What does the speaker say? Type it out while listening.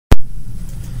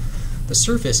The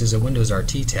Surface is a Windows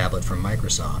RT tablet from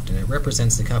Microsoft, and it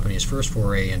represents the company's first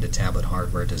foray into tablet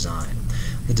hardware design.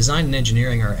 The design and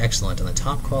engineering are excellent, and the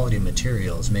top quality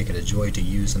materials make it a joy to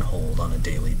use and hold on a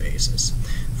daily basis.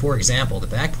 For example,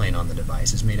 the backplane on the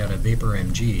device is made out of Vapor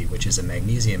MG, which is a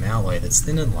magnesium alloy that's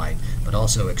thin and light, but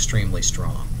also extremely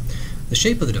strong. The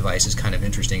shape of the device is kind of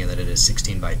interesting in that it is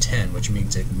 16 by 10, which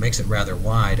means it makes it rather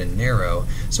wide and narrow,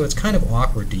 so it's kind of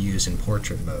awkward to use in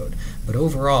portrait mode. But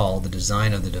overall, the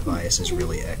design of the device is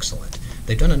really excellent.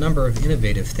 They've done a number of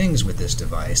innovative things with this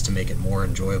device to make it more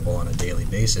enjoyable on a daily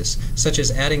basis, such as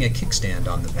adding a kickstand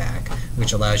on the back,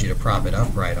 which allows you to prop it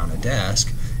upright on a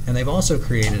desk, and they've also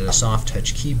created a soft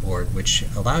touch keyboard which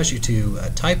allows you to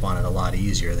type on it a lot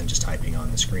easier than just typing on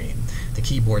the screen. The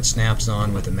keyboard snaps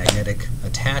on with a magnetic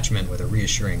attachment with a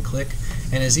reassuring click,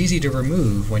 and is easy to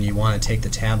remove when you want to take the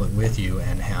tablet with you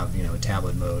and have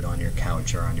tablet mode on your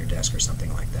couch or on your desk or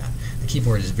something like that. The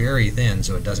keyboard is very thin,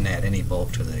 so it doesn't add any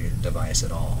bulk to the device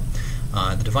at all.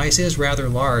 The device is rather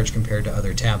large compared to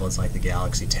other tablets like the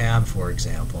Galaxy Tab, for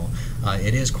example.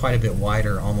 It is quite a bit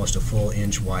wider, almost a full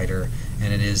inch wider,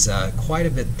 and it is quite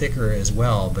a bit thicker as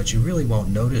well, but you really won't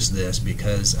notice this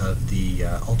because of the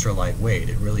ultra-light weight.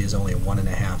 It really is only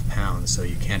 1.5 pounds, so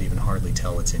you can't even hardly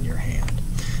tell it's in your hand.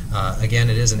 Again,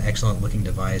 it is an excellent looking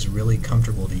device, really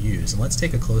comfortable to use, and let's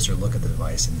take a closer look at the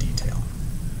device in detail.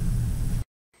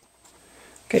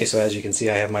 Okay, so as you can see,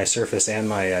 I have my Surface and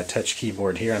my touch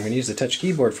keyboard here. I'm going to use the touch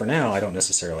keyboard for now. I don't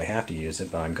necessarily have to use it,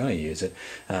 but I'm going to use it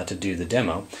to do the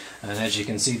demo. And as you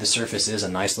can see, the Surface is a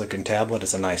nice looking tablet.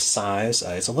 It's a nice size.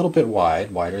 It's a little bit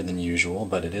wide, wider than usual,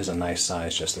 but it is a nice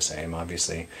size just the same.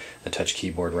 Obviously, the touch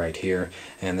keyboard right here.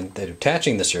 And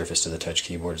attaching the Surface to the touch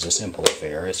keyboard is a simple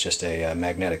affair. It's just a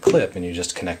magnetic clip, and you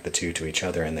just connect the two to each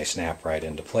other, and they snap right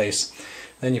into place.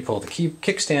 Then you pull the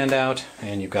kickstand out,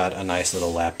 and you've got a nice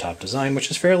little laptop design,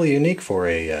 which is fairly unique for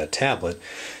a tablet,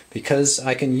 because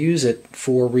I can use it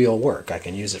for real work. I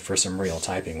can use it for some real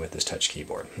typing with this touch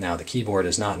keyboard. Now, the keyboard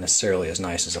is not necessarily as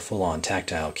nice as a full-on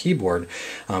tactile keyboard,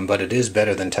 but it is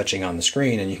better than touching on the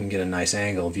screen, and you can get a nice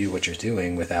angle, view what you're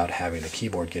doing without having the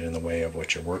keyboard get in the way of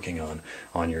what you're working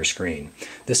on your screen.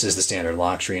 This is the standard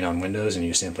lock screen on Windows, and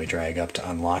you simply drag up to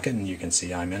unlock it, and you can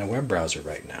see I'm in a web browser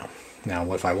right now.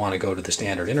 Now, if I want to go to the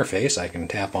standard interface, I can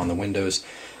tap on the Windows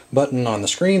button on the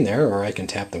screen there, or I can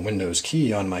tap the Windows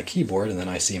key on my keyboard, and then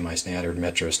I see my standard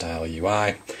Metro style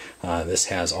UI. This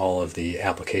has all of the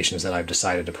applications that I've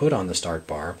decided to put on the start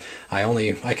bar.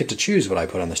 I get to choose what I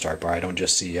put on the start bar. I don't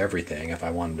just see everything. If I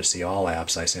wanted to see all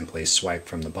apps, I simply swipe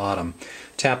from the bottom,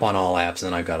 tap on all apps,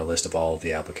 and then I've got a list of all of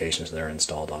the applications that are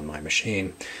installed on my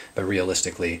machine. But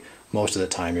realistically, most of the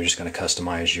time you're just going to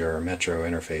customize your Metro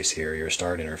interface here, your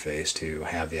start interface, to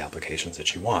have the applications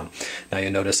that you want. Now you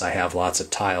notice I have lots of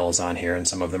tiles on here, and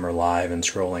some of them are live and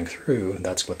scrolling through.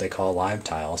 That's what they call live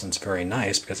tiles, and it's very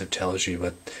nice because it tells you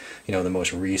what the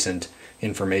most recent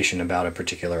information about a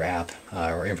particular app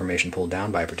or information pulled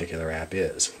down by a particular app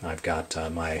is. I've got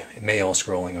my mail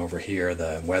scrolling over here,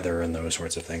 the weather and those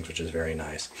sorts of things, which is very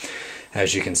nice.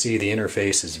 As you can see, the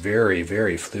interface is very,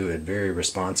 very fluid, very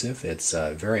responsive. It's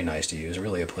very nice to use,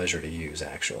 really a pleasure to use,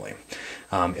 actually.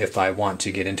 If I want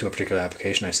to get into a particular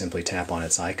application, I simply tap on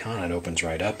its icon and it opens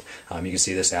right up. You can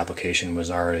see this application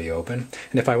was already open.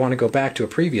 And if I want to go back to a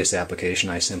previous application,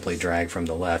 I simply drag from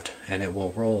the left and it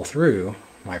will roll through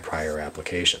my prior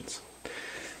applications.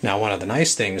 Now, one of the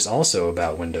nice things also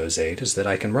about Windows 8 is that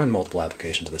I can run multiple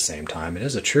applications at the same time. It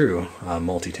is a true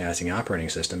multitasking operating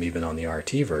system, even on the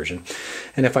RT version.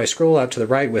 And if I scroll out to the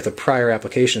right with a prior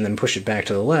application and then push it back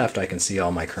to the left, I can see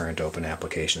all my current open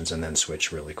applications and then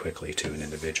switch really quickly to an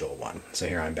individual one. So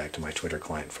here I'm back to my Twitter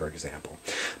client, for example.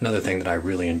 Another thing that I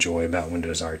really enjoy about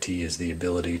Windows RT is the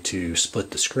ability to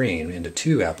split the screen into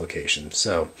two applications.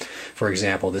 So, for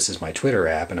example, this is my Twitter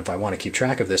app, and if I want to keep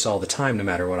track of this all the time, no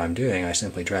matter what I'm doing, I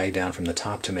simply drag down from the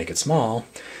top to make it small,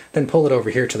 then pull it over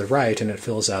here to the right, and it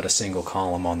fills out a single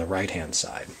column on the right-hand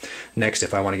side. Next,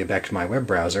 if I want to get back to my web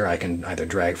browser, I can either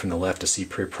drag from the left to see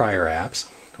prior apps,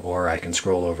 or I can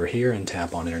scroll over here and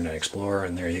tap on Internet Explorer,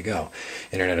 and there you go.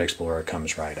 Internet Explorer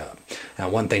comes right up. Now,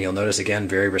 one thing you'll notice, again,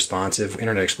 very responsive.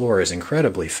 Internet Explorer is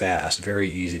incredibly fast, very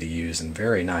easy to use, and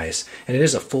very nice. And it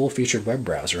is a full-featured web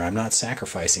browser. I'm not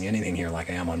sacrificing anything here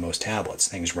like I am on most tablets.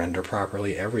 Things render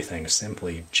properly. Everything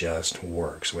simply just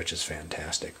works, which is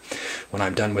fantastic. When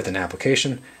I'm done with an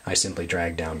application, I simply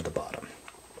drag down to the bottom.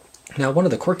 Now, one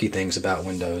of the quirky things about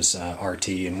Windows RT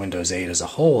and Windows 8 as a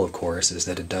whole, of course, is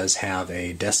that it does have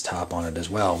a desktop on it as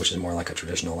well, which is more like a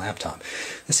traditional laptop.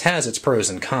 This has its pros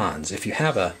and cons. If you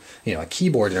have a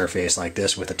keyboard interface like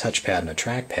this with a touchpad and a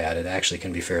trackpad, it actually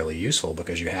can be fairly useful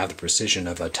because you have the precision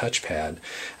of a touchpad,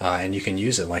 and you can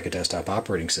use it like a desktop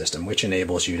operating system, which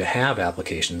enables you to have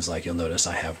applications like, you'll notice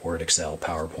I have Word, Excel,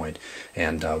 PowerPoint,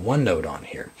 and OneNote on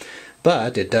here.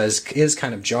 But it is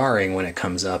kind of jarring when it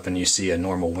comes up and you see a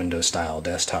normal Windows-style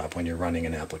desktop when you're running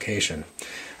an application.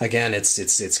 Again,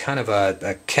 it's kind of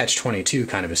a catch-22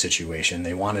 kind of a situation.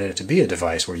 They wanted it to be a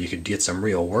device where you could get some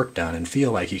real work done and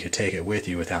feel like you could take it with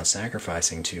you without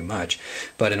sacrificing too much.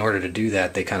 But in order to do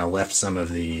that, they kind of left some of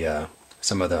the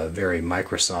very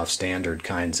Microsoft standard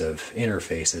kinds of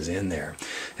interfaces in there.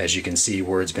 As you can see,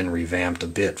 Word's been revamped a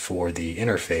bit for the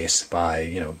interface by,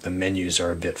 the menus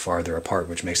are a bit farther apart,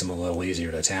 which makes them a little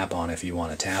easier to tap on if you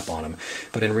want to tap on them.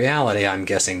 But in reality, I'm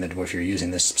guessing that if you're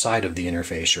using this side of the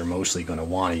interface, you're mostly going to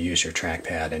want to use your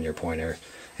trackpad and your pointer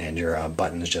and your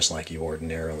buttons just like you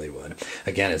ordinarily would.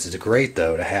 Again, it's great,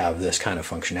 though, to have this kind of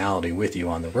functionality with you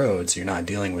on the road, so you're not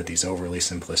dealing with these overly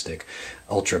simplistic,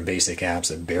 ultra-basic apps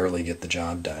that barely get the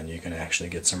job done. You can actually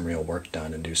get some real work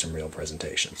done and do some real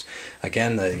presentations.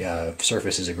 Again, the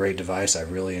Surface is a great device.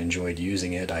 I've really enjoyed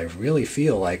using it. I really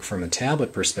feel like, from a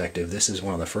tablet perspective, this is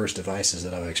one of the first devices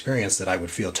that I've experienced that I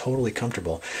would feel totally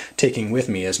comfortable taking with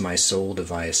me as my sole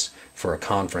device for a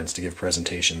conference to give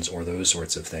presentations or those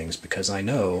sorts of things, because I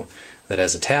know that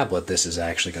as a tablet this is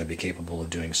actually going to be capable of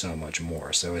doing so much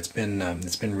more. So it's been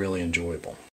really enjoyable.